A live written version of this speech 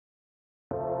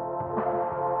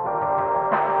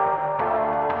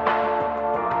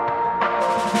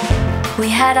We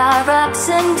had our ups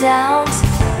and downs,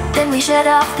 then we shut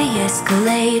off the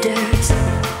escalators,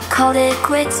 called it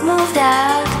quits, moved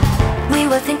out. We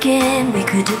were thinking we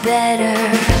could do better.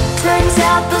 Turns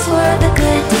out those were the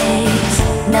good days.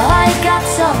 Now I got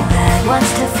some bad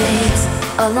ones to face.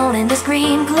 Alone in this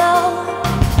green glow,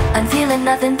 I'm feeling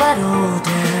nothing but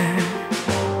older.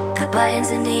 The buttons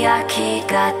in the arcade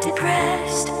got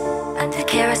depressed, and the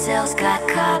carousels got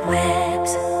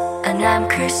cobwebs. And I'm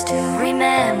cursed to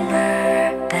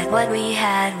remember that what we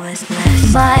had was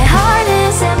blessed. My heart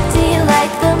is empty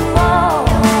like the mall.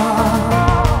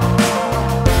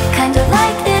 Kinda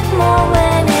liked it more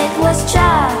when it was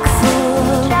chock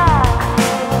full.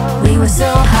 We were so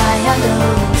high on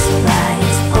those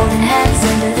rides, holding hands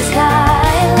under the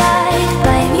skylight,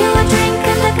 buying you a drink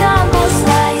and the combo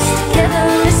slice. Together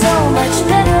is so much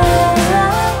better.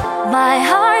 My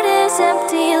heart is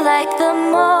empty like the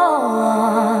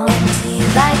mall. Empty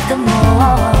like the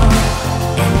mall.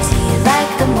 Empty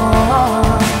like the mall.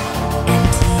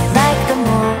 Empty like the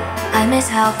mall. I miss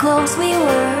how close we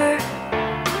were.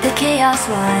 The chaos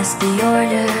was the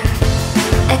order.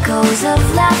 Echoes of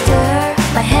laughter,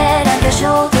 my head on your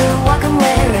shoulder, walking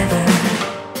wherever.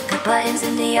 The buttons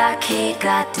in the arcade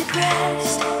got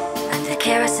depressed, and the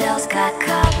carousels got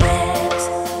cobwebs.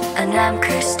 And I'm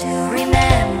cursed to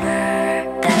remember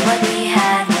that what we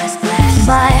had was blessed.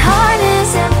 My heart is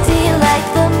empty like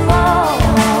the mall.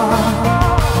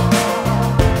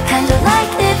 Kinda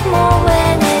liked it more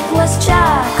when it was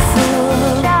chock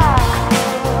full.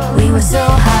 We were so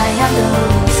high on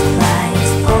those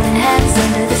rides, holding hands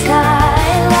under the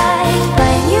skylight,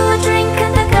 buying you a drink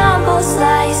and the combo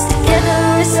slice. Together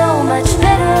is so much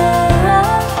better.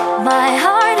 My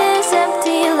heart is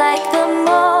empty like the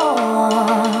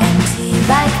mall. Empty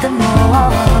like the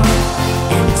mall.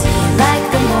 Empty like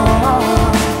the mall.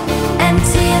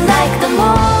 Empty like the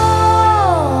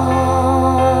mall.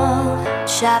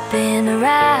 Shopping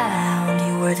around,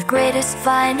 you were the greatest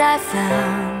find I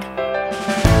found.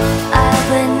 I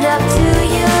opened up to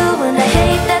you, and I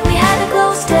hate that we had to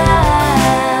close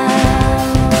down.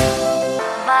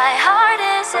 My heart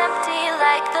is empty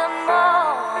like the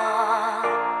mall.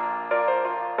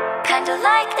 Kinda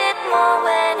liked it more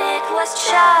when it was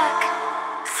chock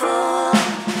full.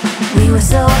 We were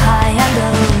so high on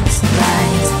those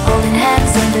rides, holding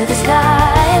hands under the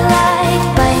skylight,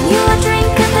 buying you a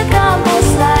drink and the combo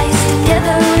slice.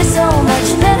 Together is so much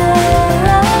better.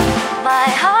 My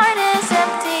heart is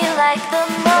empty like the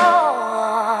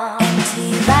mall. Empty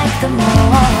like the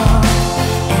mall.